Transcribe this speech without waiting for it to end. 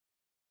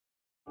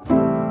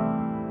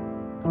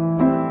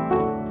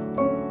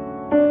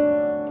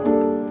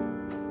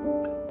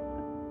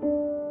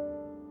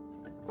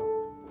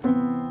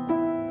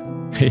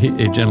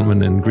a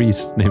gentleman in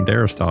Greece named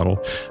Aristotle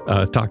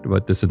talked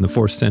about this in the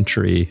 4th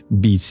century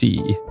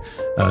BC,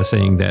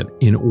 saying that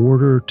in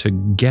order to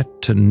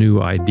get to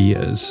new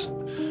ideas,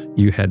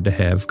 you had to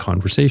have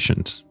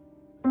conversations.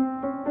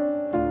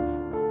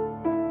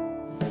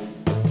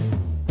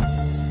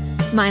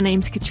 My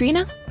name's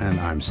Katrina. And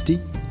I'm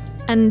Stig.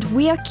 And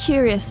we are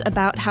curious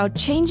about how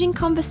changing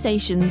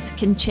conversations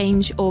can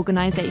change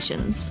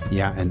organizations.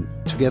 Yeah, and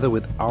together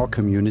with our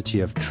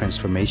community of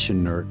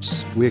transformation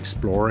nerds, we're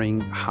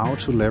exploring how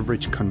to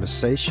leverage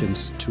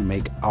conversations to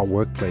make our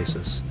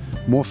workplaces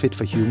more fit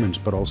for humans,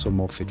 but also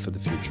more fit for the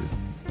future.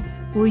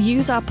 We'll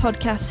use our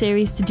podcast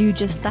series to do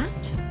just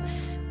that,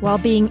 while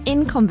being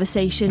in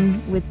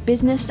conversation with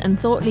business and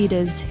thought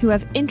leaders who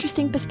have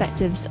interesting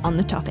perspectives on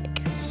the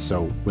topic.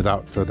 So,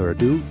 without further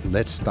ado,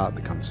 let's start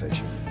the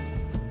conversation.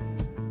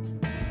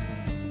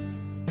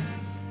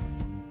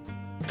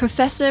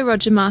 Professor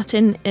Roger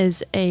Martin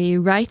is a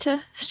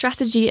writer,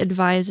 strategy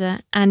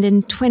advisor, and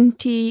in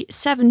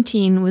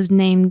 2017 was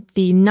named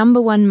the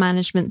 #1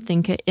 management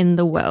thinker in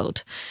the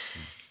world.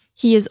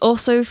 He is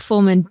also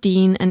former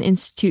Dean and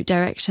Institute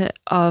Director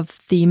of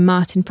the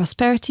Martin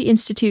Prosperity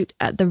Institute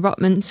at the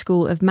Rotman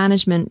School of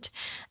Management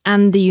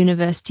and the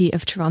University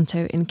of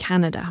Toronto in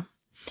Canada.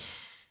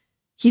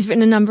 He's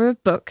written a number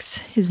of books.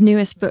 His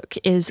newest book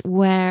is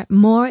Where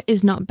More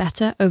Is Not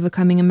Better,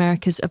 Overcoming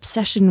America's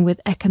Obsession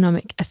with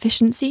Economic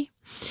Efficiency.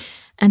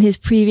 And his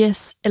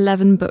previous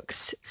 11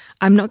 books,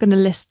 I'm not going to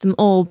list them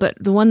all, but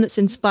the one that's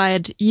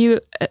inspired you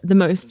the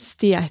most,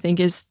 Stig, I think,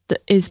 is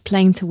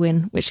Playing to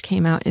Win, which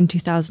came out in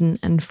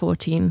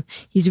 2014.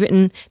 He's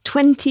written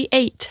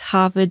 28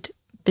 Harvard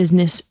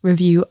Business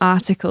Review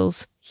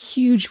articles.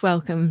 Huge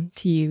welcome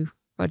to you,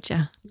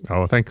 Roger.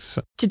 Oh, thanks.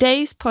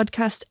 Today's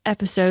podcast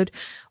episode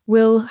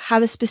will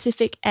have a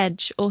specific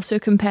edge also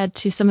compared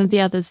to some of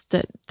the others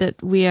that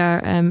we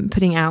are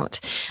putting out.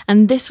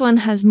 And this one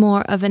has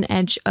more of an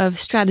edge of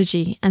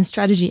strategy and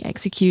strategy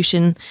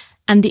execution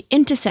and the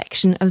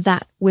intersection of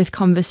that with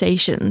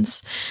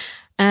conversations.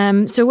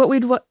 So what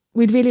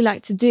we'd really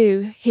like to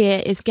do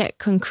here is get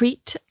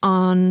concrete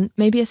on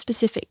maybe a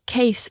specific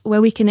case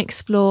where we can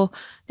explore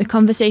the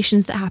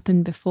conversations that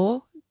happened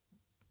before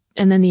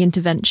and then the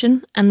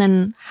intervention, and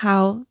then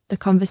how the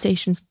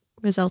conversations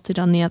resulted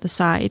on the other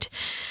side.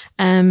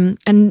 And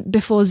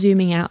before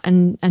zooming out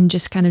and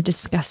just kind of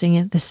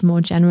discussing this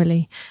more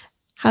generally.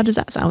 How does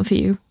that sound for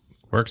you?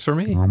 Works for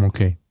me. I'm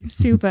okay.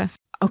 Super.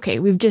 Okay,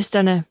 we've just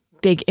done a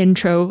big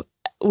intro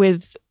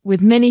with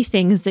many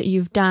things that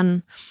you've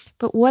done.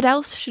 But what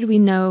else should we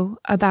know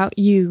about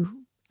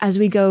you as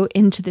we go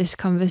into this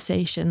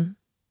conversation?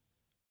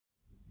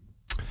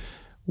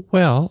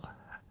 Well,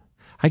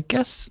 I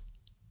guess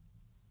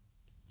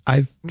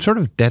I've sort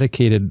of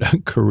dedicated a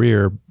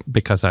career,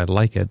 because I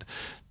like it,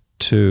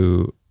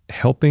 to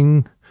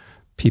helping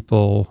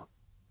people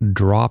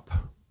drop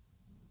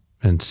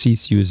and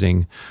cease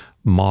using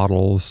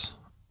models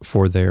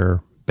for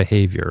their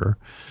behavior,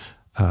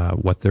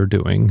 what they're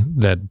doing,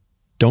 that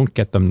don't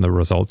get them the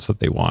results that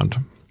they want,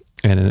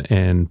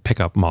 and pick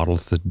up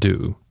models that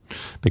do.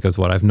 Because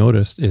what I've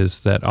noticed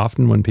is that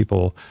often when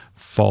people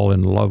fall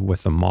in love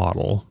with a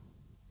model,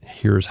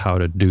 here's how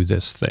to do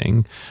this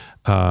thing,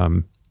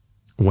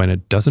 when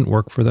it doesn't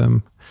work for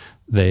them,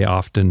 they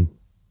often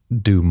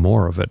do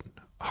more of it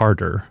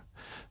harder.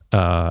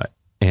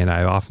 And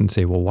I often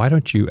say, well, why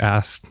don't you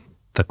ask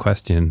the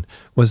question,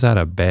 was that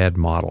a bad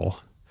model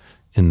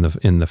in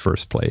the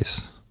first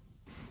place?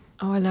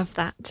 Oh, I love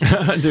that.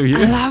 Do you?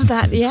 I love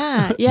that.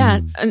 Yeah, yeah.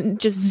 And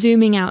just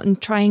zooming out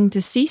and trying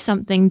to see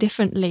something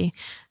differently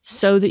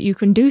so that you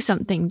can do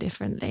something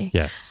differently.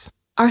 Yes.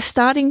 Our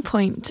starting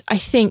point, I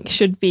think,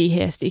 should be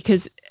here, Steve,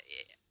 because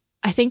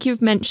I think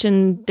you've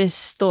mentioned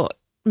this thought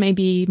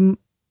maybe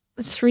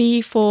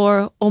 3,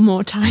 4 or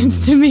more times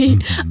to me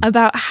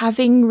about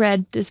having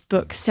read this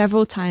book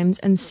several times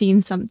and seen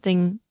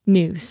something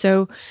new.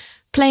 So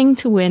Playing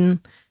to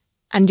Win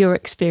and your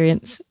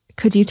experience,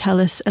 could you tell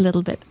us a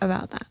little bit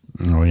about that?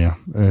 Oh yeah,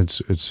 it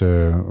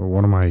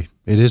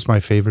is my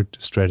favorite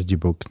strategy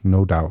book,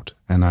 no doubt,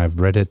 and I've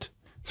read it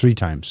 3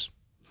 times.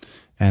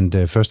 And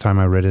the first time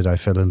I read it, I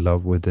fell in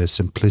love with the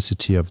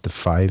simplicity of the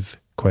 5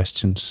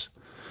 questions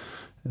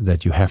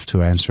that you have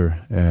to answer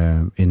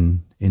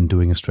in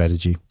doing a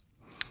strategy.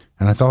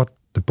 And I thought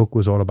the book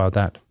was all about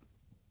that.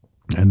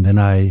 And then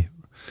I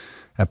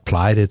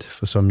applied it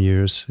for some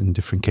years in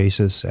different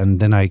cases. And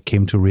then I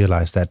came to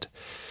realize that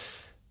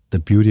the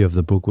beauty of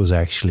the book was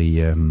actually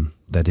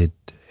that it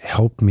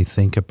helped me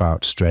think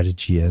about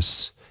strategy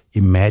as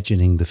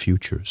imagining the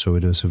future. So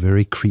it was a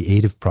very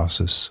creative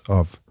process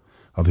of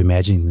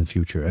imagining the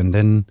future. And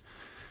then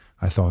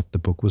I thought the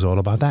book was all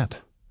about that.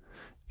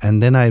 And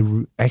then I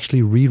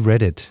actually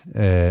reread it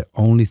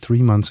only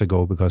 3 months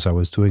ago because I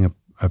was doing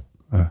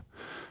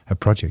a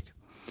project.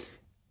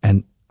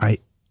 And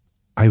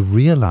I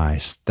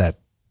realized that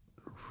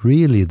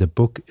really the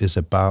book is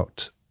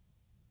about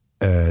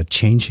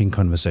changing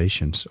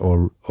conversations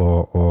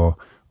or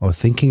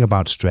thinking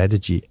about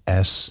strategy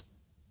as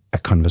a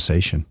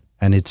conversation.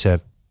 And it's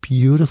a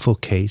beautiful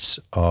case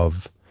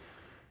of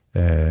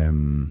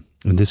in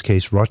this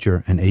case,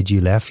 Roger and A.G.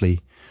 Lafley,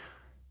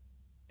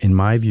 in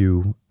my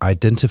view,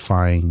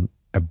 identifying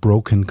a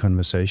broken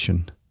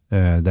conversation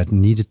that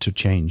needed to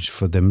change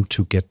for them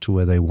to get to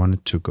where they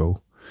wanted to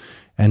go.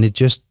 And it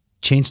just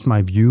changed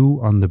my view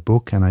on the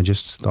book, and I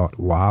just thought,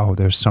 wow,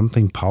 there's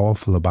something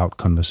powerful about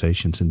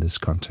conversations in this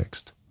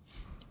context.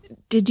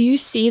 Did you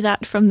see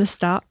that from the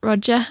start,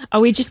 Roger?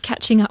 Are we just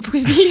catching up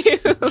with you?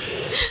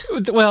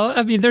 Well,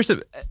 I mean, there's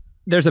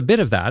a bit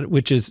of that,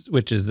 which is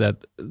that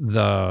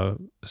the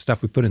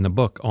stuff we put in the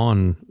book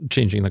on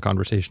changing the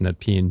conversation at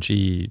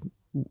P&G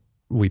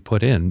we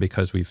put in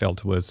because we felt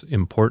it was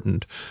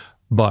important,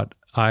 but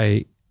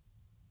I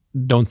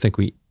don't think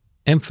we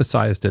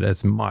emphasized it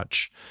as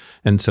much.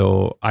 And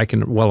so I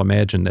can well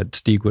imagine that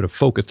Stig would have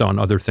focused on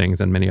other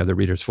things and many other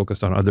readers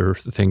focused on other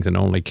things and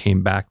only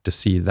came back to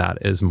see that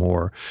as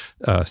more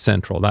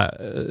central.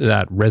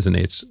 That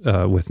resonates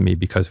with me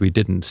because we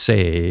didn't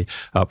say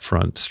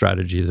upfront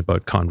strategies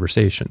about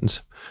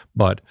conversations,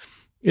 but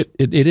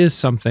it is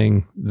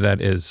something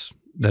that is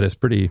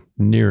pretty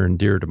near and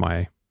dear to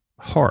my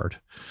heart.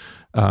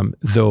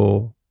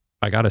 Though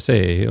I got to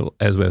say,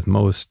 as with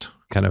most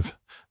kind of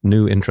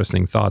new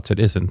interesting thoughts, it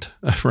isn't,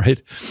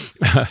 right?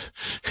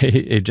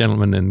 A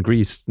gentleman in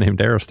Greece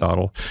named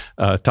Aristotle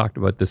talked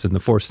about this in the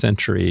 4th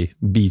century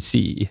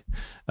BC,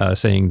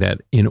 saying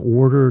that in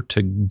order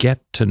to get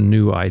to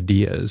new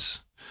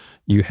ideas,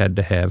 you had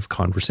to have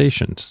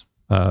conversations.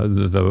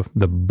 The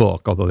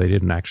book, although they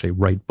didn't actually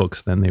write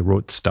books then, they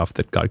wrote stuff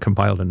that got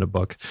compiled into a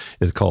book,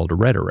 is called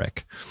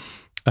rhetoric,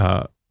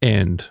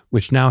 and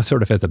which now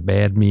sort of has a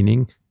bad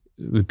meaning.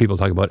 People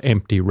talk about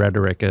empty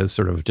rhetoric as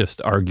sort of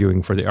just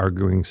arguing for the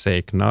arguing's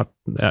sake.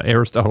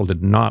 Aristotle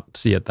did not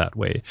see it that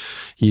way.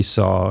 He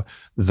saw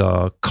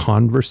the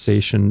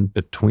conversation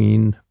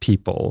between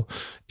people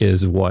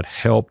is what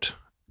helped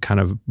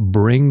kind of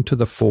bring to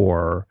the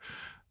fore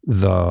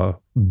the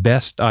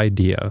best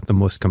idea, the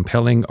most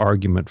compelling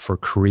argument for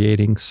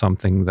creating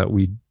something that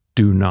we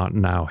do not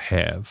now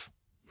have.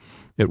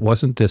 It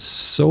wasn't this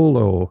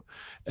solo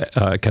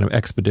kind of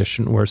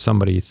expedition where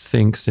somebody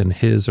thinks in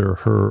his or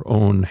her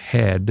own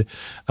head,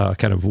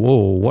 kind of,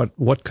 whoa,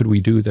 what could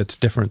we do that's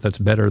different, that's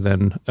better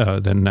than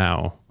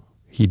now?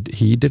 He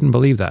didn't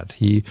believe that.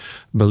 He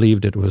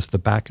believed it was the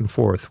back and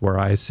forth where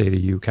I say to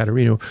you,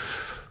 Katrina,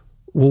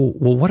 well,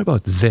 what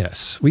about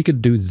this? We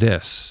could do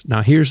this.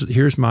 Now,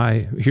 here's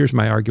my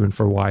argument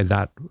for why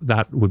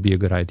that would be a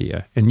good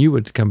idea. And you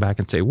would come back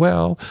and say,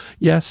 well,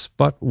 yes,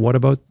 but what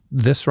about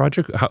this,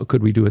 Roger? How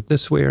could we do it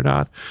this way or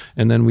not?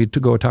 And then we'd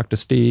go talk to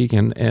Stig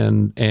and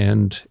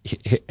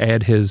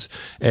add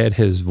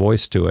his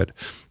voice to it.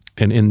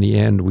 And in the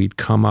end, we'd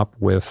come up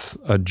with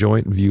a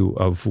joint view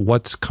of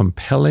what's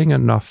compelling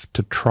enough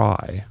to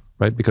try,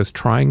 right? Because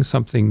trying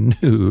something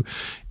new,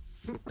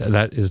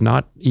 that is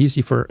not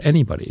easy for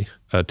anybody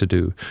to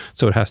do.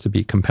 So it has to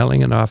be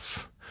compelling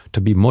enough,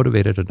 to be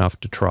motivated enough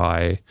to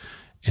try.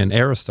 And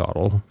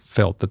Aristotle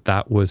felt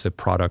that was a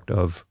product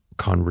of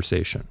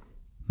conversation.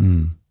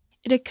 Mm.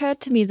 It occurred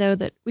to me, though,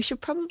 that we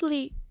should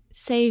probably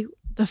say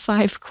the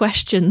 5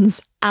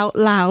 questions out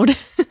loud,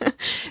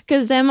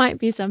 because there might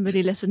be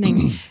somebody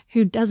listening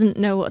who doesn't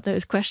know what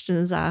those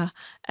questions are.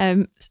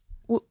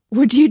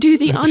 Would you do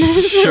the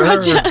honors, Sure.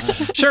 Roger?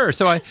 Sure.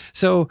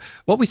 So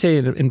what we say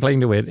in Playing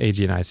to Win,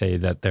 AG and I say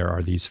that there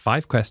are these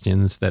 5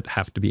 questions that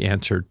have to be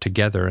answered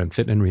together and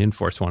fit and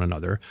reinforce one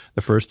another.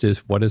 The first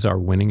is, what is our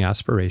winning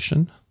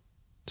aspiration?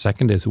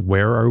 Second is,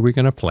 where are we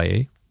going to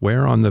play?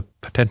 Where on the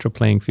potential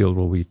playing field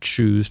will we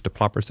choose to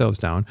plop ourselves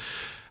down?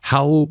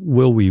 How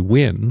will we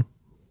win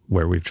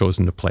where we've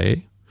chosen to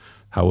play?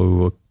 How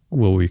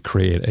will we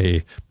create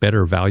a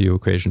better value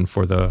equation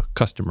for the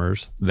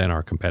customers than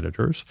our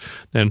competitors?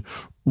 Then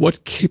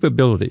what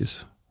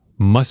capabilities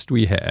must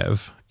we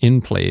have in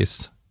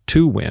place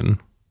to win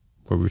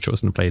where we've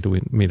chosen to play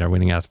to meet our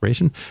winning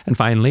aspiration? And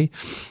finally,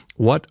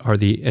 what are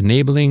the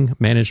enabling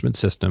management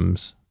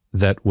systems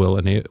that will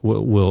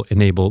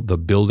enable the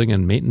building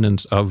and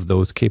maintenance of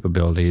those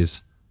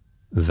capabilities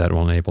that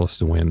will enable us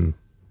to win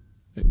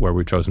where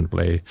we've chosen to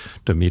play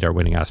to meet our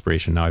winning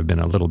aspiration? Now, I've been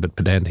a little bit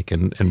pedantic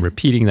in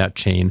repeating that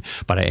chain,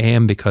 but I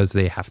am, because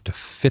they have to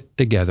fit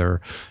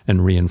together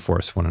and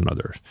reinforce one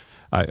another.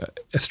 A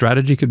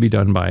strategy could be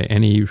done by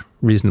any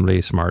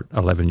reasonably smart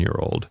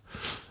 11-year-old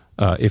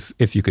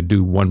if you could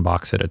do one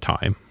box at a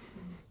time.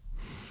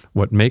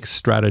 What makes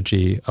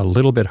strategy a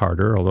little bit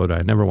harder, although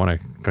I never want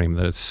to claim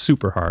that it's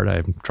super hard,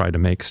 I've tried to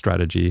make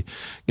strategy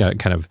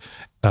kind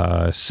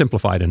of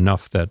simplified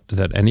enough that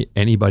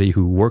anybody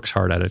who works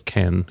hard at it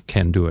can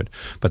do it.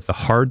 But the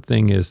hard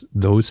thing is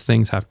those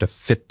things have to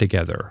fit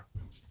together.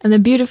 And the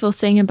beautiful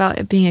thing about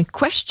it being a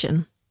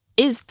question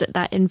is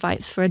that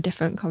invites for a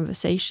different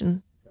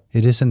conversation.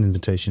 It is an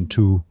invitation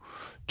to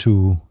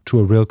a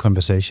real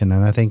conversation,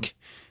 and I think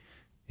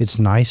it's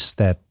nice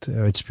that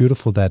it's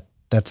beautiful that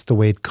that's the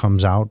way it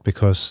comes out,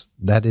 because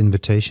that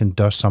invitation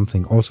does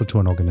something also to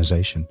an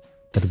organization,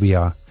 that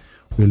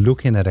we're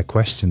looking at a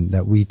question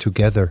that we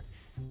together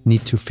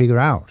need to figure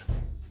out.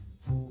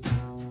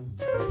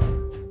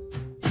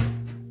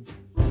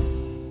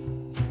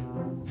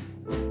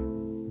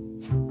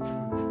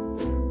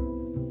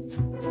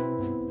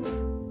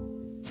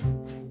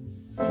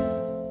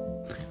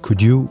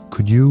 Could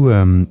you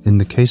in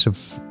the case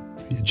of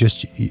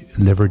just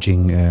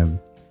leveraging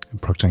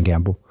Procter &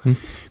 Gamble,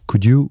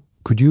 could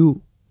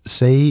you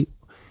say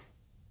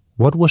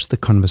what was the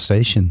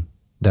conversation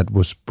that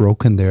was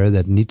broken there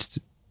that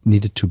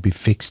needed to be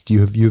fixed?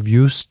 You've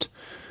used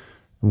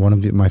one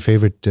of my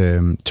favorite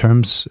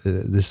terms,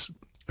 this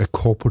a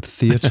corporate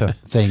theater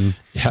thing,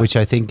 which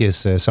I think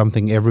is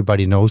something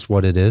everybody knows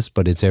what it is,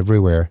 but it's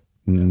everywhere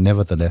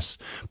nevertheless.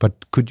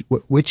 But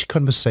which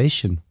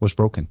conversation was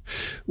broken?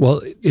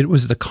 Well, it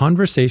was the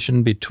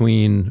conversation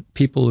between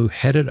people who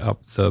headed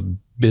up the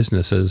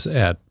businesses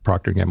at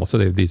Procter & Gamble. So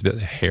they have these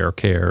hair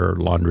care,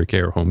 laundry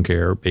care, home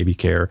care, baby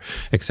care,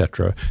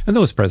 etc. And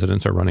those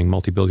presidents are running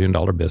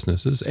multi-billion-dollar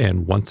businesses.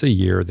 And once a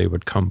year, they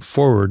would come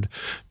forward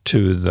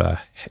to the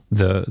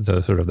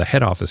sort of the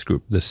head office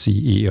group, the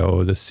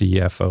CEO, the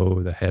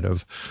CFO, the head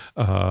of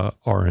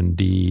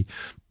R&D,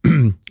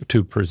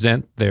 to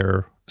present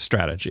their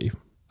strategy.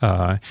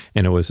 And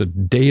it was a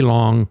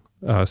day-long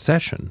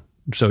session.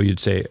 So you'd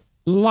say,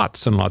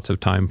 lots and lots of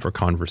time for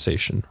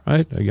conversation,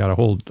 right? You got a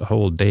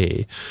whole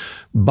day.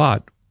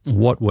 But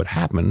what would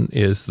happen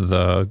is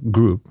the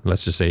group,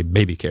 let's just say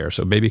baby care.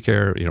 So baby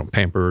care,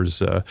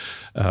 Pampers,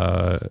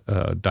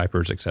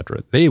 diapers,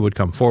 etc. They would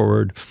come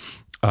forward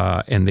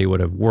and they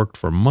would have worked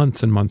for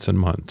months and months and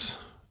months,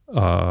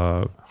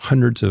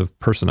 hundreds of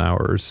person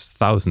hours,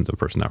 thousands of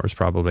person hours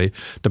probably,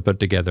 to put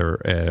together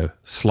a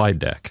slide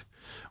deck,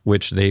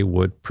 which they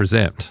would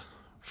present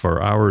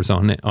for hours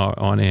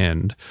on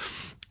end.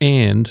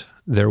 And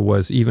there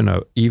was even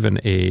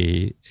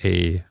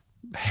a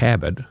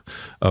habit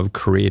of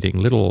creating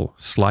little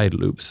slide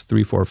loops,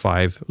 3, 4,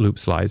 5 loop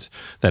slides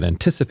that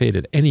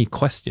anticipated any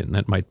question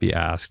that might be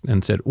asked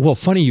and said, "Well,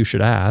 funny you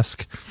should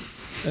ask,"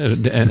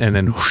 and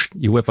then whoosh,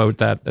 you whip out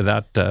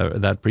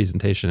that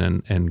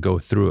presentation and go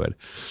through it.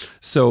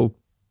 So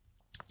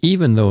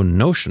even though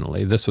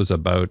notionally this was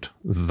about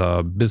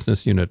the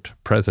business unit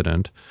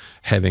president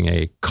having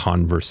a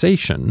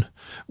conversation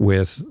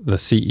with the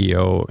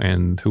CEO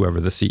and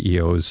whoever the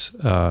CEO's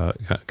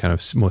kind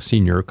of most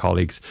senior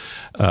colleagues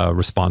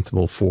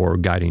responsible for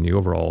guiding the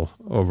overall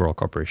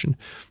corporation,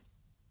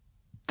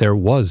 there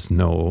was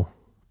no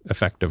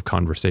effective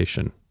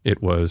conversation.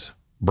 It was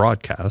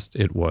broadcast.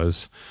 It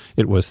was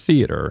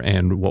theater,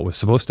 and what was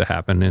supposed to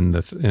happen in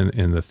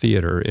the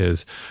theater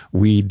is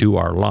we do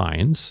our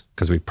lines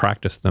because we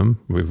practiced them.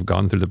 We've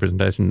gone through the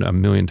presentation a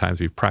million times.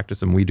 We've practiced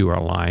them. We do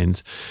our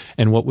lines,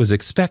 and what was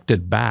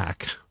expected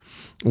back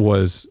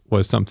was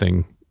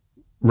something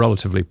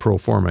relatively pro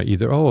forma.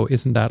 Either, "Oh,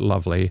 isn't that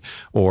lovely?"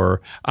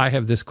 or "I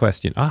have this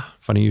question.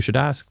 Funny you should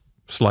ask."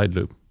 Slide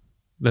loop.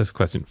 This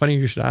question. Funny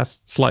you should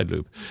ask. Slide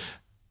loop.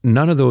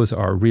 None of those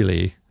are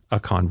really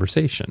a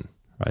conversation.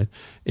 Right?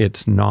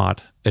 It's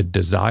not a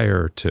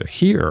desire to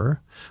hear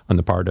on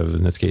the part of,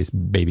 in this case,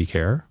 baby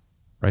care,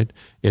 right?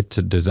 It's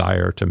a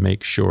desire to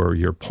make sure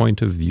your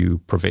point of view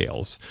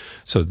prevails.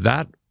 So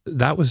that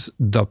was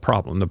the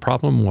problem. The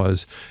problem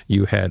was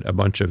you had a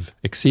bunch of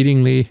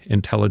exceedingly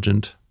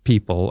intelligent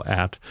people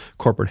at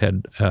corporate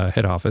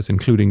head office,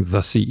 including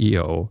the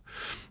CEO,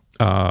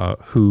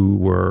 who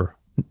were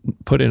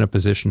put in a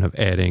position of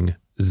adding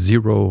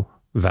zero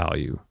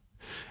value.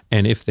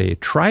 And if they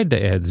tried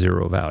to add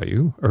zero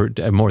value or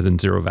more than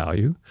zero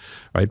value,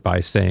 right, by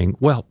saying,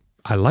 "Well,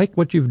 I like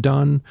what you've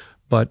done,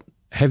 but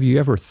have you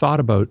ever thought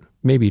about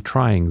maybe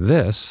trying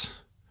this?"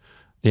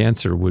 The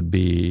answer would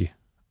be,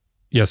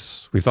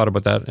 "Yes, we thought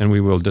about that, and we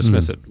will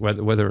dismiss it,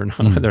 whether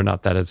or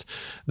not that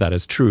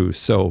is true."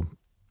 So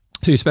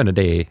you spend a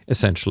day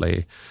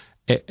essentially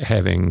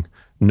having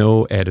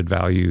no added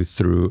value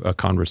through a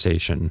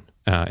conversation,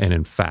 and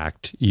in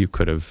fact, you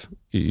could have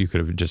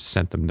just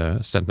sent them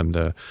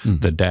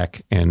the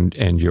deck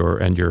and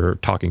your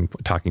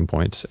talking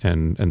points,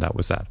 and that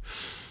was that.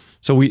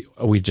 So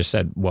we just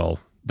said, well,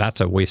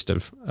 that's a waste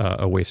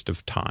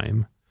of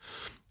time.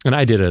 And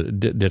I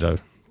did a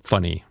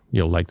funny,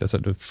 you'll like this,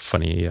 a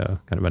funny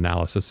kind of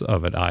analysis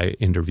of it. I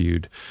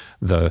interviewed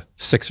the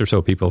 6 or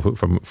so people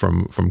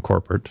from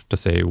corporate to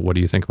say, "What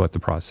do you think about the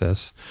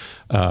process?"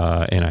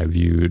 And I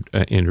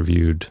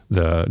interviewed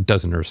the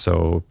dozen or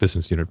so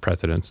business unit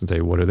presidents and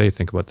say, "What do they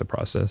think about the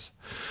process?"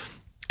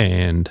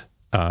 And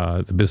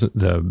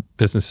the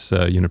business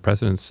unit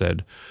presidents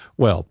said,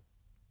 "Well,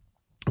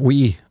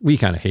 we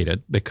kind of hate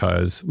it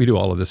because we do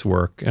all of this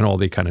work and all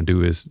they kind of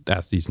do is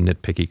ask these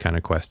nitpicky kind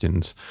of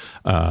questions.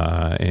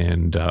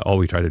 And all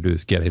we try to do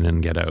is get in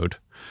and get out.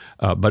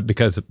 But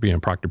because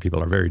Procter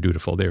people are very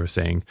dutiful, they were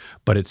saying,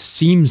 but it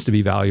seems to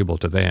be valuable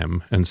to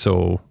them. And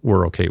so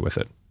we're okay with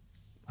it."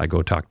 I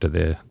go talk to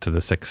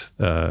the 6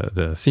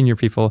 the senior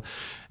people,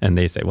 and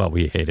they say, "Well,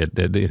 we hate it."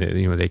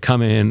 They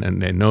come in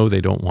and they know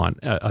they don't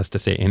want us to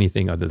say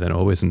anything other than,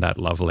 "Oh, isn't that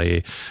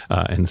lovely?"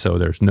 And so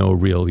there's no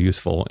real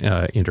useful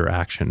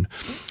interaction.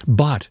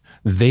 But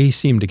they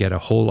seem to get a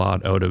whole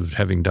lot out of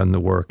having done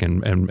the work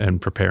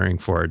and preparing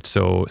for it.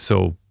 So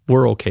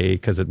we're okay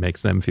because it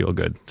makes them feel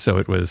good. So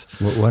it was.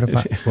 What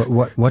about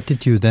what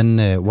did you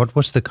then? What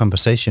was the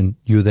conversation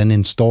you then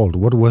installed?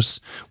 What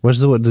was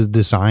the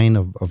design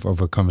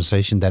of a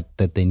conversation that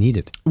they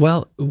needed?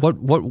 Well,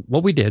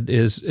 what we did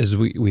is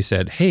we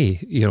said, hey,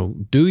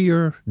 do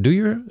your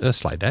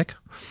slide deck,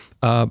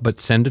 but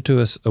send it to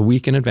us a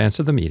week in advance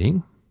of the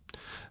meeting.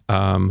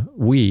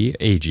 We,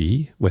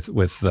 AG,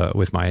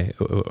 with my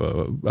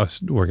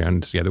us working on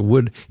it together,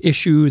 would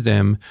issue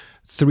them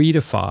 3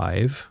 to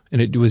 5,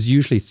 and it was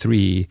usually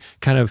 3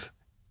 kind of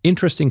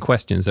interesting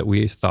questions that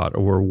we thought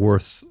were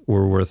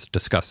worth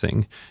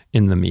discussing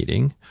in the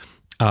meeting,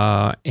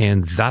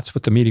 and that's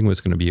what the meeting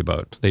was going to be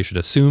about. They should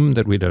assume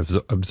that we'd have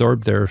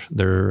absorbed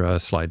their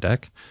slide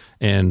deck,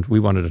 and we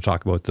wanted to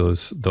talk about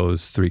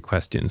those 3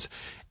 questions,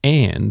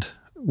 and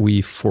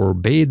we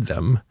forbade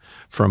them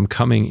from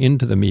coming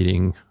into the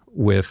meeting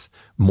with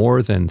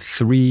more than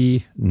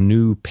 3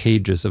 new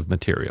pages of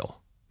material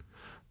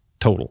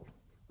total.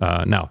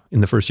 Now,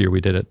 in the first year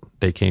we did it,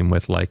 they came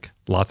with like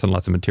lots and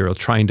lots of material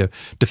trying to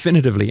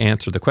definitively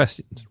answer the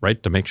questions,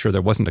 right? To make sure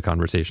there wasn't a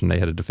conversation, they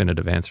had a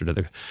definitive answer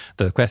to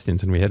the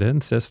questions. And we had to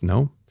insist,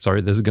 no,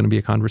 sorry, this is going to be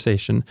a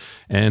conversation.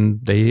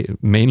 And they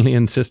mainly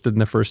insisted in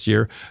the first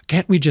year,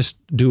 can't we just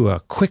do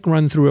a quick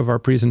run through of our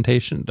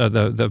presentation,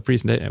 the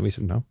presentation? And we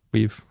said, no,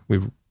 we've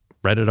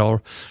read it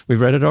all.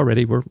 We've read it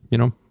already. We're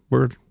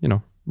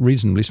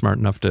reasonably smart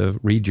enough to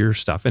read your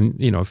stuff, and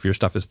if your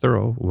stuff is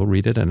thorough, we'll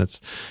read it, and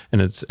it's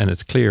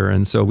clear.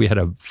 And so we had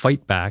to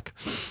fight back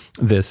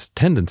this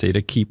tendency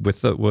to keep with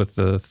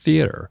the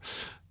theater,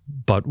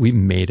 but we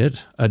made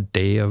it a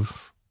day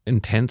of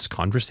intense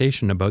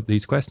conversation about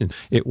these questions.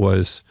 It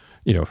was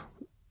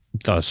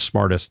the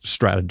smartest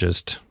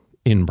strategist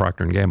in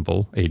Procter &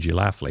 Gamble, A.G.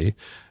 Lafley,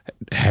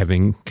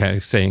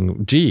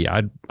 saying, "Gee,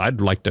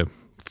 I'd like to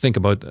think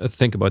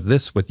about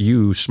this with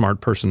you,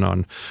 smart person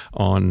on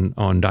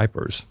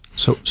diapers."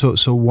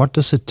 So what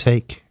does it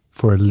take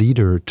for a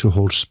leader to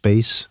hold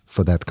space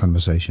for that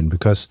conversation?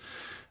 Because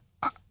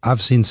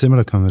I've seen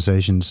similar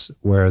conversations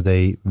where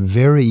they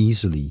very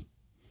easily,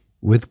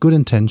 with good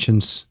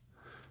intentions,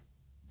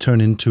 turn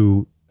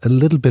into a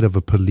little bit of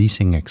a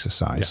policing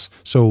exercise.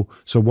 Yeah.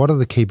 So what are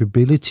the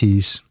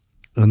capabilities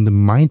and the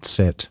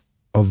mindset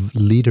of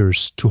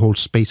leaders to hold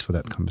space for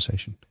that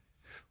conversation?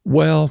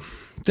 Well,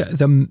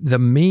 the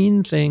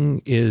main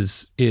thing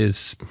is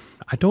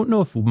I don't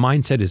know if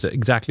mindset is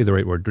exactly the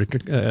right word.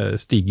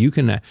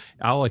 Stig,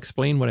 I'll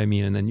explain what I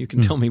mean, and then you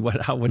can tell me what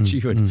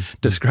you would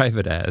describe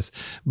it as.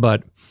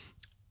 But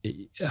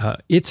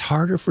it's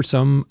harder for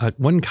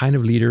one kind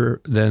of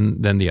leader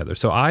than the other.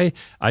 So I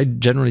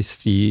generally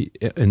see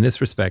in this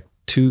respect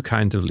 2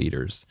 kinds of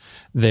leaders.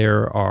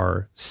 There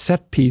are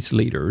set piece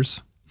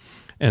leaders.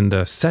 And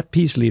the set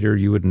piece leader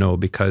you would know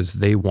because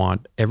they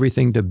want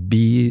everything to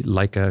be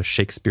like a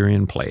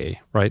Shakespearean play,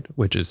 right?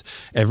 Which is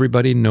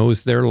everybody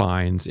knows their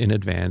lines in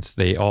advance.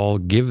 They all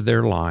give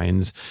their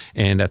lines,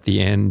 and at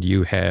the end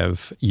you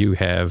have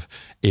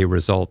a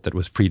result that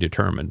was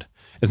predetermined.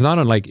 It's not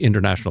unlike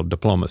international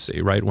diplomacy,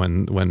 right?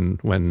 When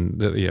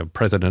the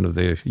president of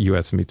the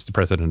U.S. meets the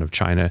president of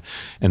China,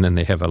 and then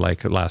they have a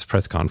last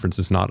press conference.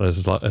 It's not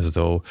as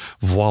though,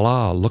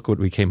 voila, look what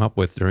we came up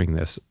with during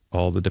this.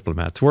 All the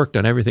diplomats worked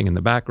on everything in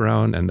the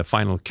background, and the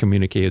final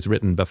communique is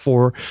written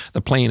before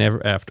the plane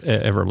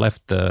ever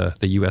left the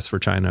U.S. for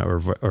China,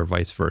 or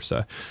vice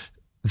versa.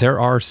 There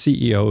are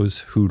CEOs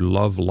who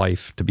love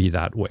life to be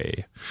that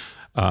way.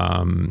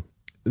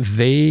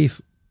 They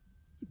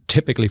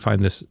typically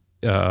find this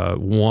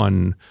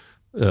 1,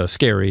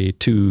 scary,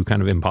 2,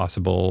 kind of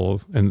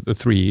impossible, and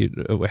 3,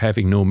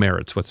 having no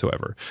merits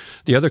whatsoever.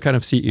 The other kind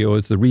of CEO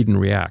is the read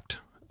and react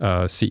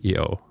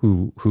CEO,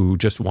 who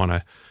just want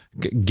to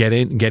get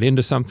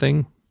into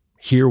something,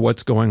 hear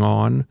what's going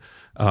on,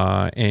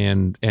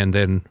 and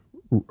then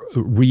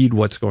read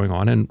what's going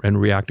on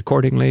and react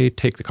accordingly,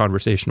 take the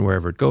conversation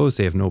wherever it goes.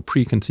 They have no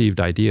preconceived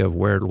idea of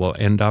where it will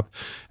end up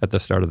at the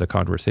start of the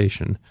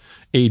conversation.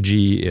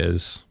 AG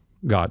is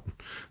got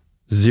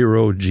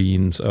 0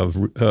 genes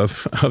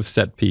of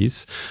set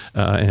piece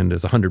and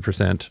is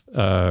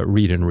 100%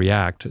 read and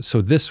react.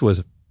 So this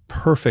was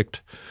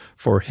perfect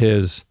for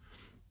his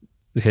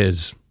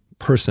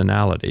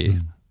personality.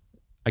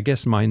 I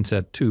guess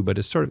mindset too, but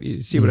it's sort of,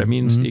 you see what I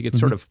mean, Stig? It's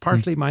sort of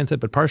partly mindset,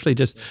 but partially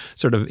just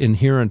sort of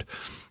inherent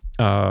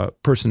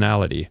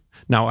personality.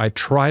 Now, I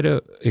try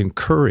to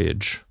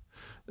encourage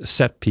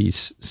set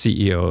piece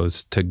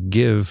CEOs to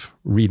give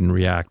read and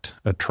react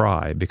a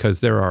try, because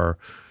there are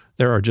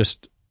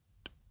just,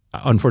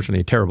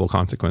 unfortunately, terrible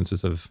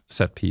consequences of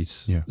set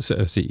piece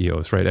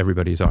CEOs, right?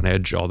 Everybody's on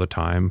edge all the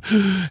time.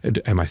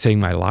 Am I saying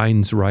my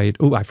lines right?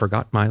 Oh, I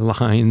forgot my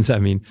lines. I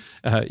mean,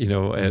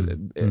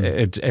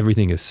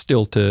 everything is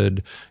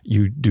stilted.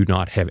 You do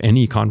not have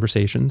any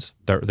conversations.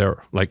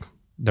 There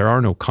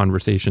are no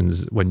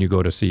conversations when you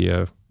go to see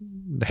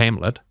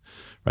Hamlet,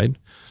 right?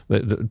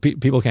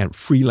 People can't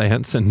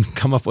freelance and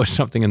come up with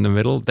something in the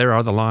middle. There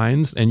are the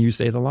lines, and you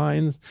say the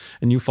lines,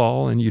 and you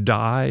fall, and you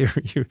die, or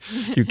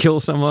you kill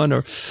someone,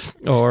 or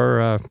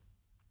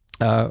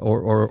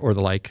the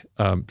like.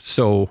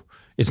 So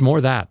it's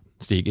more that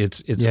Stig.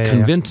 It's Yeah,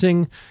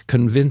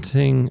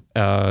 convincing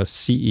a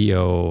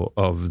CEO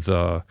of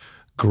the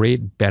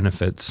great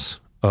benefits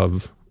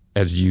of,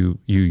 as you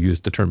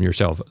used the term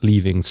yourself,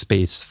 leaving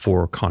space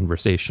for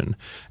conversation,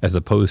 as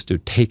opposed to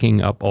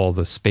taking up all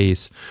the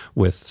space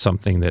with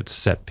something that's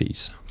set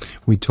piece.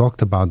 We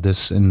talked about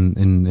this in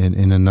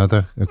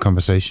another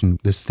conversation,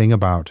 this thing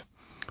about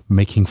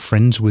making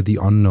friends with the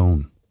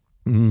unknown.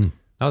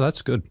 Oh,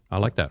 that's good. I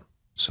like that.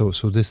 So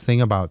this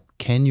thing about,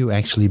 can you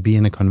actually be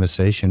in a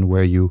conversation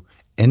where you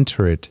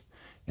enter it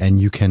and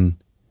you can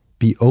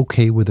be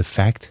okay with the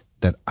fact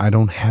that I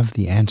don't have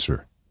the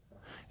answer?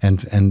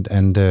 And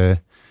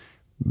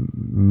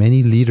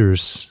many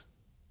leaders,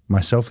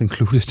 myself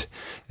included,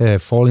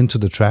 fall into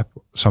the trap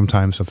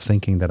sometimes of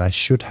thinking that I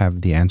should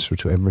have the answer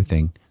to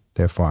everything.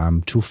 Therefore,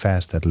 I'm too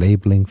fast at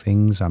labeling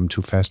things. I'm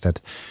too fast at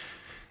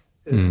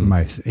in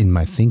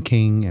my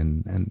thinking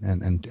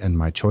and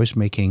my choice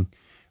making.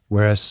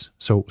 Whereas,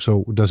 so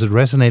does it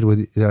resonate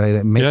with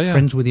make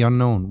friends with the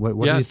unknown? What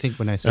do you think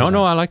when I say that?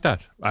 No, I like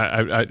that.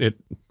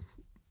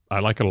 I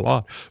like it a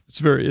lot. It's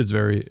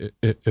very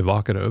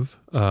evocative,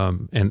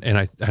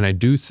 and I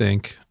do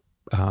think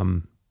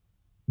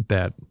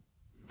that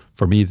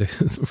for me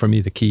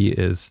the key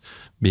is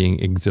being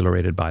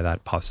exhilarated by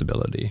that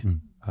possibility.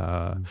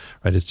 Right?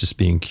 It's just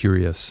being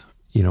curious.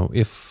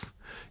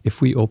 If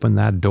we open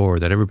that door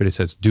that everybody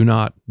says, do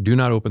not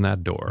open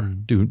that door.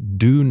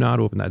 Do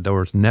not open that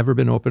door. It's never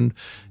been opened,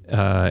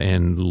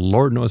 and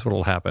Lord knows what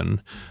will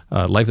happen.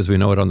 Life as we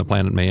know it on the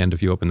planet may end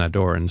if you open that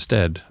door.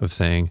 Instead of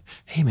saying,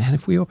 hey man,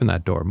 if we open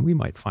that door, we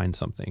might find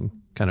something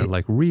kind of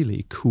like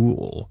really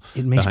cool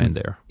behind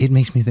there. It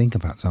makes me think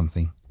about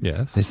something.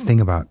 Yes. This thing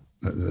about,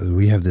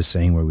 we have this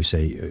saying where we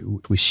say,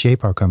 we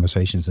shape our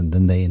conversations and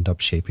then they end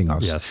up shaping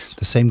us. Yes.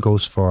 The same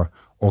goes for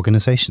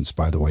organizations,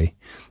 by the way,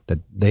 that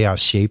they are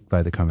shaped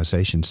by the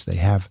conversations they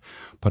have,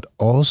 but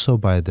also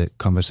by the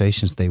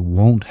conversations they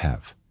won't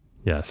have.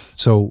 Yes.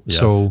 So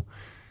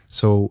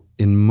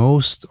in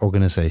most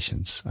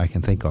organizations I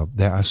can think of,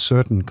 there are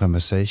certain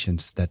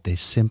conversations that they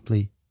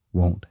simply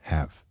won't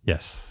have.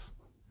 Yes.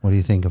 What do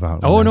you think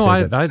about? Oh no,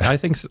 I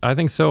think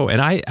so,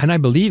 and I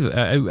believe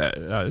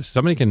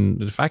somebody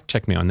can fact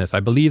check me on this. I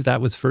believe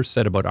that was first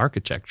said about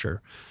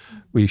architecture.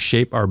 We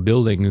shape our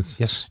buildings,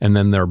 yes, and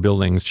then their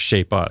buildings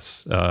shape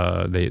us.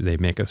 They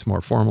make us more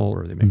formal,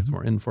 or they make us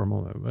more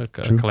informal,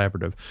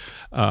 collaborative.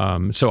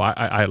 So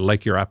I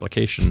like your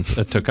application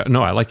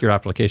I like your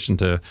application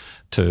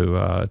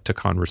to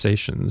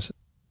conversations.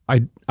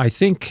 I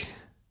think,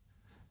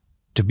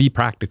 to be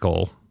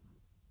practical,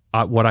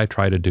 what I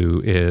try to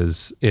do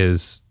is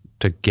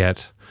to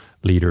get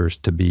leaders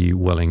to be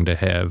willing to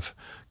have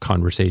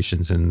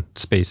conversations in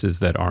spaces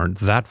that aren't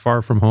that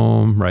far from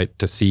home, right?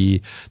 To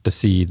see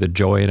the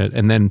joy in it,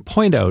 and then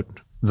point out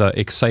the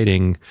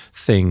exciting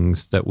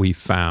things that we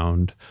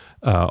found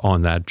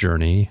on that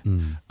journey.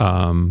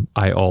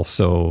 I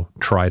also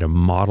try to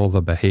model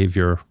the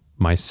behavior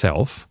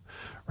myself,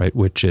 right?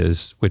 Which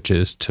is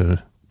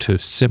to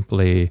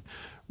simply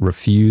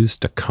refuse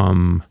to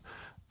come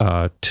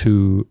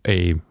to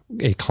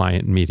a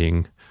client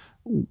meeting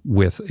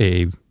with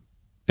a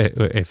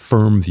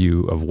firm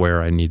view of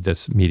where I need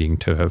this meeting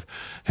to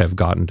have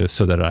gotten to,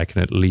 so that I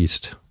can at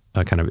least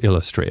kind of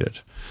illustrate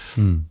it.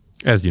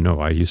 As you know,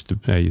 I used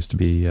to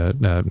be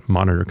a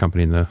monitor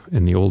company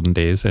in the olden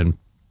days, and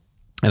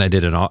I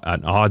did an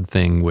odd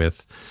thing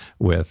with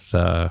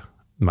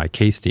my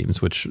case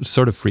teams, which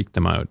sort of freaked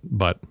them out,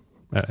 but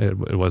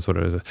it was what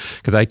it was,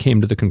 because I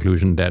came to the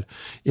conclusion that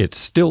it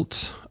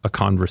stilts a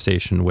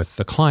conversation with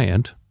the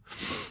client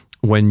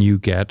when you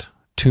get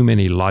too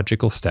many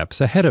logical steps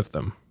ahead of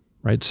them,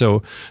 right?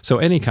 So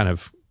any kind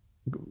of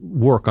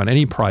work on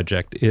any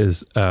project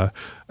is a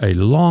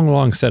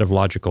long set of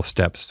logical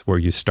steps, where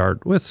you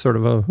start with sort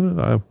of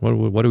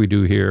what do we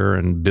do here,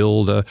 and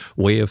build a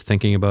way of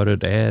thinking about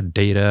it, add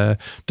data.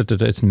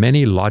 It's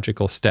many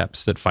logical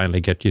steps that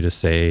finally get you to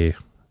say,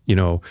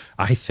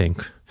 I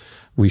think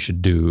we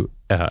should do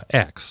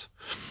X.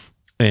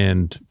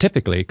 And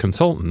typically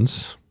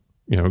consultants,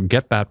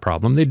 get that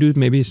problem. They do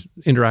maybe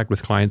interact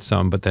with clients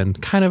some, but then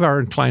kind of are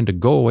inclined to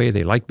go away.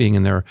 They like being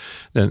in their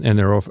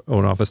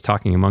own office,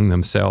 talking among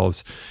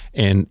themselves.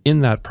 And in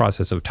that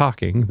process of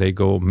talking, they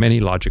go many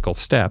logical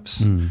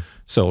steps.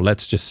 So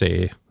let's just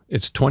say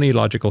it's 20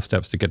 logical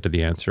steps to get to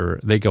the answer.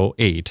 They go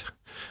 8.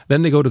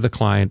 Then they go to the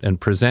client and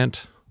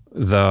present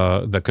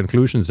the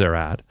conclusions they're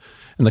at.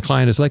 And the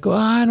client is like, well,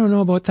 I don't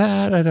know about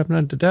that.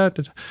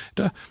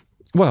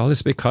 Well,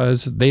 it's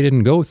because they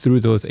didn't go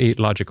through those 8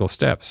 logical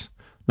steps.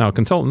 Now,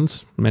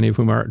 consultants, many of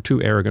whom are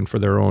too arrogant for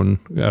their own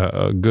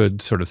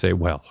good, sort of say,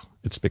 well,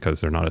 it's because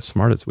they're not as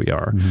smart as we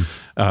are,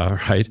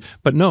 right?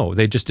 But no,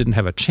 they just didn't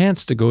have a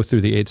chance to go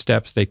through the 8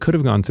 steps. They could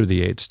have gone through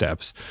the 8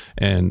 steps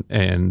and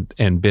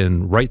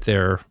been right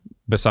there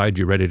beside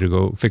you, ready to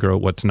go figure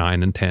out what's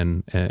 9 and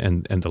 10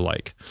 and the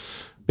like.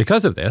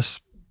 Because of this,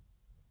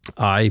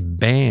 I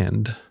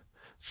banned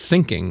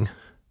thinking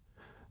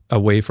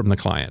away from the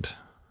client,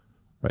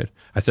 right?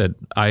 I said,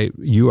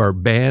 you are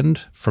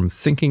banned from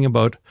thinking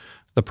about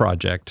the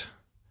project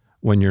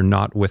when you're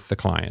not with the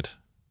client.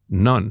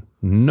 None.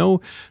 No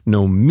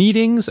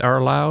meetings are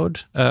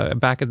allowed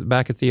back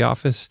at the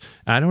office.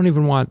 I don't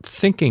even want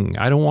thinking.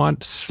 I don't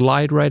want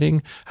slide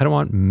writing. I don't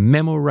want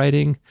memo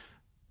writing.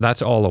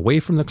 That's all away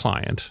from the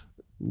client.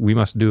 We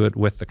must do it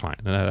with the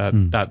client.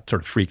 And that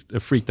sort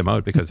of freaked them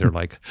out, because they're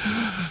like,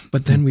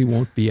 but then we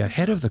won't be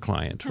ahead of the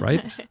client,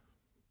 right?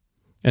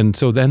 And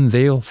so then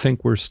they'll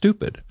think we're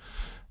stupid.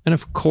 And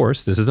of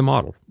course, this is a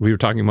model. We were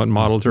talking about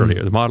models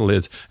earlier. The model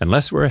is,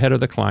 unless we're ahead of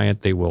the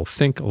client, they will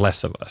think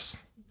less of us.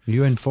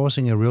 You're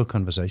enforcing a real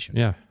conversation.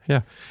 Yeah.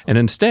 And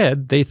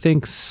instead, they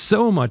think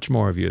so much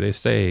more of you. They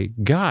say,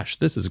 gosh,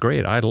 this is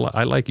great. I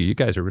like you. You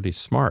guys are really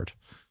smart.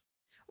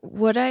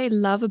 What I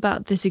love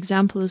about this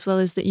example as well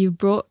is that you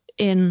brought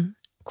in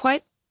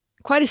quite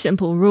a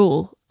simple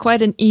rule,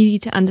 quite an easy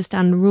to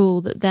understand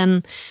rule that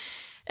then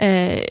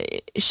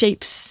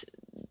shapes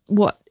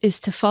what is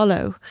to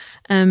follow.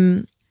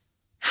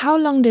 How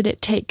long did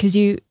it take? Because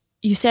you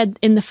said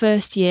in the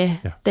first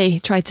year they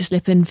tried to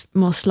slip in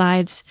more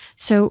slides.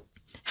 So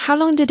how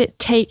long did it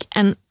take,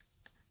 and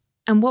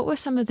what were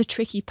some of the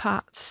tricky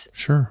parts?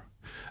 Sure.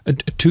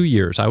 2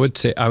 years. I would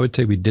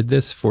say we did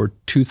this for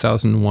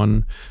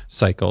 2001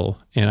 cycle,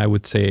 and I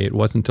would say it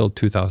wasn't until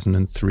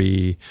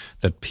 2003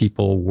 that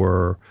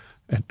people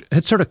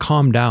had sort of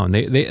calmed down.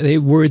 They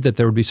worried that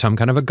there would be some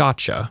kind of a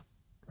gotcha,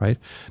 right?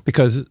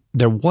 Because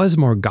there was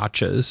more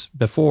gotchas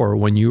before,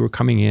 when you were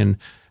coming in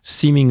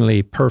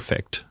seemingly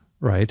perfect,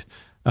 right?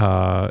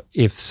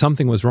 If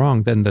something was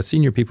wrong, then the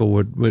senior people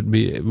would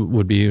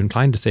be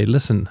inclined to say,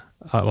 listen,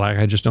 like,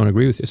 I just don't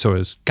agree with you. So it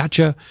was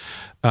gotcha.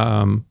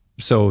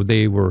 So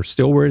they were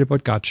still worried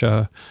about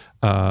gotcha.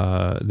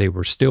 They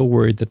were still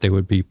worried that they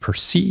would be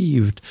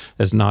perceived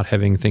as not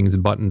having things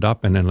buttoned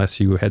up, and unless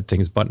you had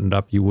things buttoned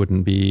up, you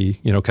wouldn't be,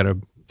 kind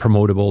of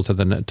promotable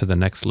to the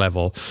next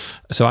level.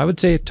 So I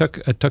would say it took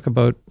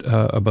about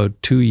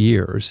 2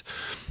 years.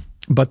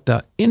 But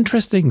the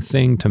interesting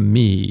thing to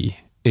me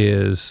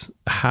is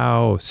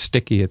how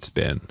sticky it's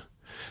been.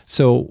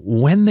 So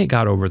when they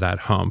got over that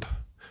hump,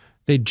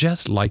 they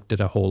just liked it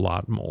a whole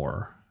lot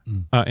more.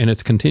 And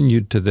it's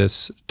continued to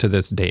this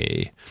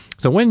day.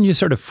 So when you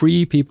sort of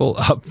free people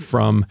up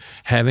from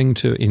having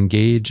to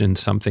engage in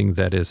something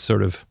that is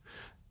sort of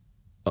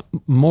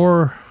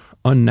more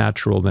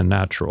unnatural than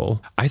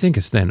natural, I think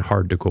it's then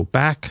hard to go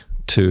back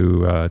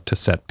to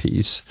set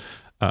piece.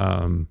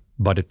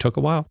 But it took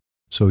a while.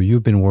 So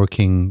you've been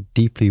working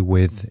deeply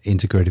with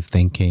integrative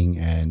thinking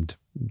and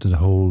the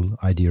whole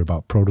idea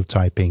about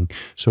prototyping.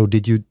 So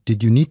did you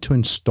need to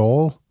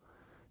install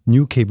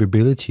new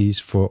capabilities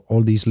for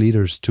all these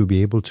leaders to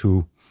be able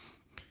to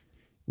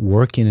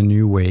work in a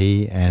new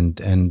way and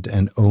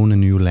own a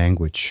new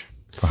language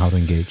for how to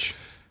engage?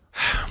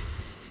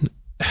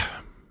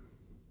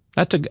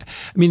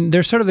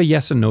 There's sort of a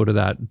yes and no to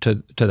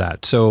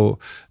that. So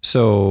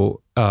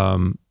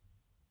a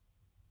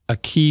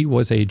key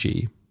was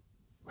AG,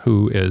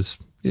 who is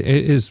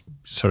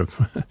sort of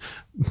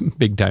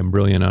big time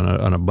brilliant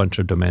on a bunch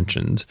of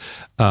dimensions,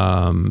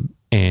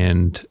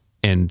 and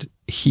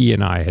he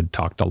and I had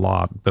talked a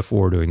lot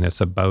before doing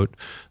this about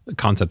the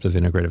concept of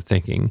integrative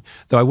thinking.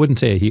 Though I wouldn't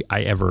say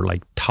I ever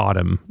taught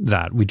him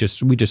that. We just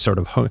sort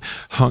of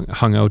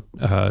hung out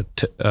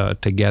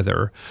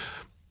together.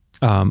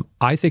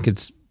 I think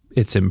it's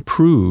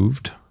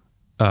improved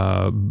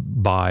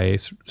by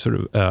sort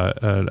of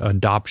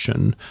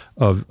adoption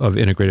of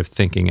integrative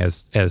thinking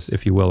as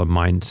if you will a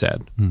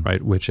mindset,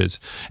 right? Which is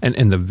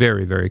and the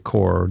very, very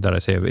core that I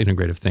say of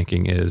integrative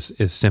thinking is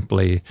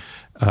simply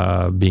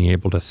being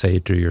able to say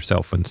to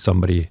yourself when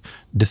somebody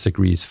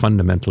disagrees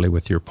fundamentally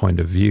with your point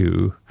of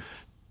view,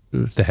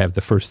 to have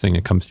the first thing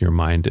that comes to your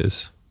mind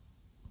is,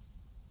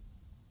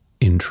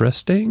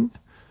 interesting.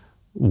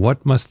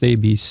 What must they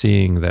be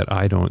seeing that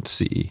I don't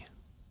see?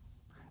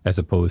 As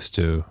opposed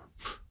to,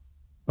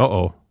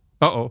 we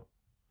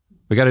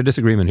got a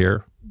disagreement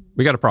here.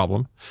 We got a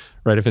problem,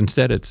 right? If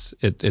instead it's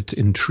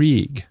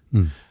intrigue,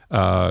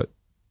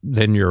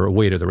 then you're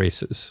away to the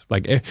races.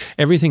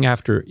 Everything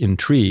after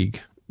intrigue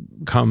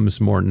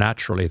comes more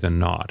naturally than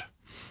not.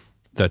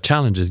 The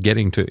challenge is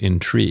getting to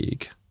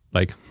intrigue,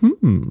 because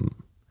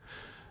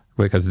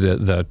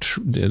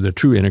the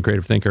true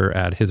integrative thinker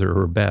at his or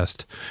her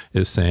best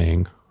is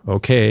saying,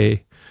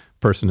 okay,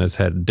 person has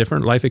had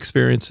different life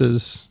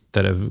experiences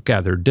that have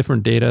gathered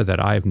different data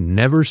that I've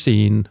never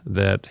seen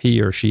that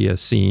he or she has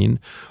seen,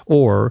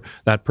 or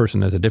that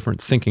person has a different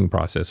thinking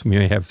process. We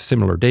may have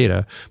similar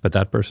data, but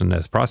that person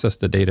has processed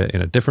the data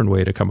in a different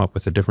way to come up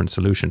with a different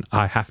solution.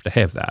 I have to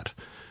have that,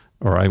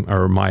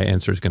 or my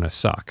answer is going to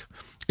suck.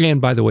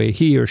 And by the way,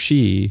 he or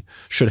she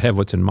should have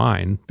what's in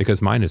mine,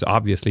 because mine is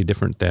obviously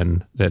different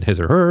than his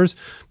or hers,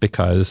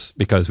 because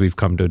we've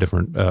come to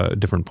a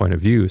different point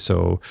of view.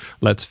 So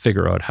let's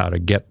figure out how to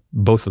get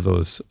both of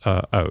those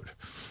out.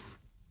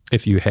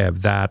 If you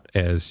have that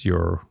as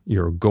your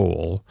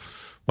goal,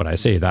 what I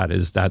say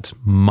that's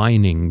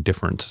mining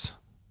difference,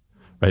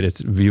 right?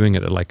 It's viewing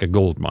it like a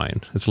gold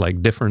mine. It's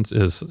like difference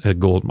is a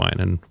gold mine,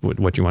 and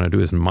what you want to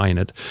do is mine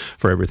it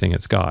for everything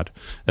it's got,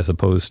 as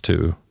opposed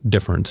to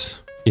difference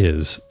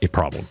is a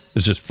problem.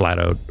 It's just flat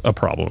out a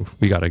problem.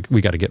 We gotta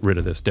get rid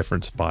of this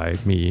difference by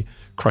me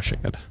crushing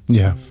it.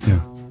 Yeah,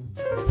 yeah.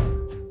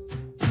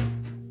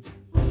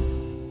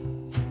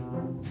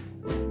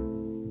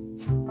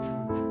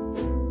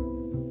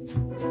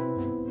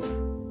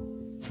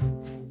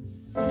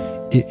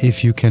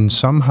 If you can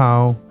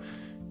somehow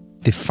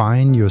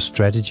define your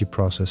strategy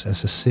process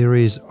as a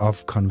series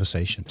of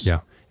conversations, Yeah.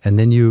 and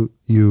then you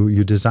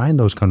design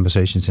those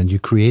conversations and you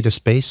create a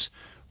space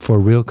for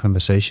real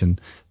conversation,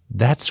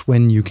 that's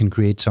when you can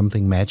create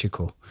something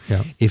magical.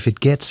 Yeah. If it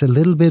gets a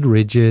little bit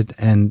rigid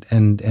and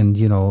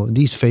you know,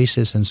 these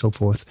phases and so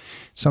forth,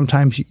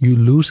 sometimes you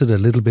lose it a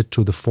little bit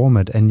to the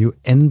format and you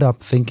end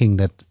up thinking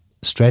that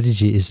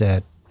strategy is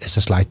a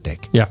slide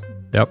deck. Yeah.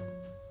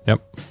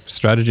 Yep.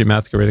 Strategy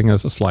masquerading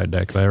as a slide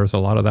deck. There's a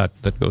lot of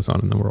that goes on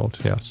in the world.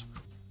 Yes.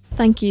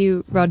 Thank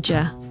you,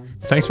 Roger.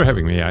 Thanks for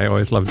having me. I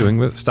always love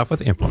doing stuff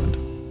with Implement.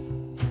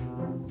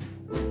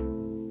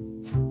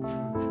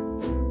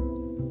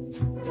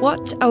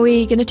 What are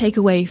we going to take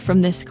away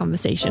from this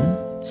conversation,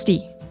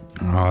 Stig?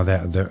 Oh,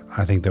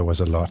 I think there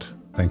was a lot.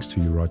 Thanks to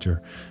you,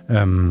 Roger.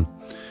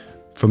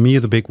 For me,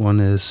 the big one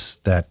is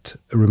that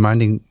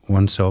reminding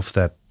oneself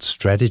that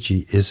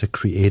strategy is a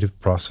creative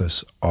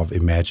process of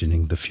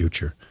imagining the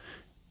future.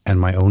 And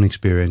my own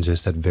experience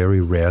is that very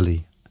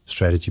rarely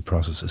strategy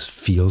processes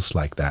feels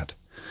like that.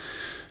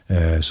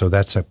 So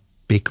that's a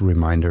big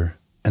reminder.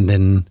 And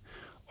then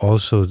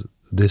also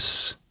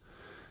this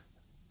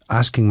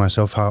asking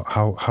myself,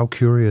 how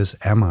curious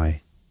am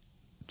I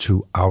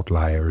to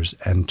outliers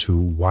and to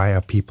why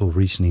are people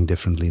reasoning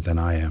differently than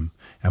I am?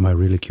 Am I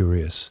really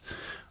curious?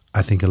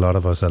 I think a lot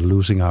of us are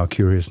losing our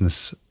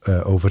curiousness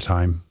over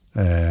time.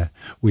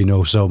 We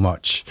know so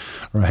much,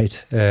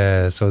 right?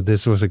 So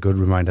this was a good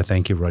reminder.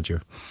 Thank you,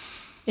 Roger.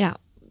 Yeah.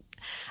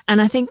 And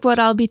I think what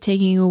I'll be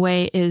taking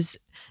away is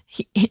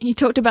he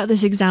talked about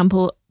this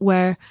example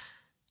where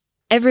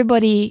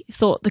everybody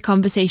thought the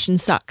conversation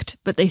sucked,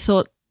 but they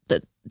thought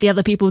that the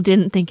other people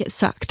didn't think it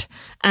sucked.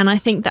 And I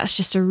think that's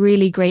just a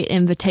really great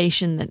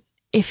invitation that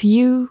if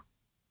you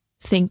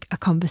think a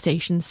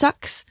conversation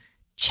sucks,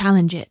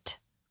 challenge it.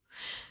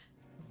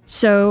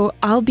 So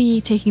I'll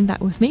be taking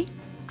that with me.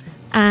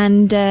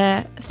 And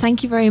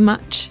thank you very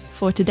much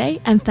for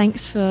today. And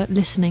thanks for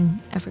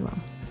listening,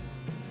 everyone.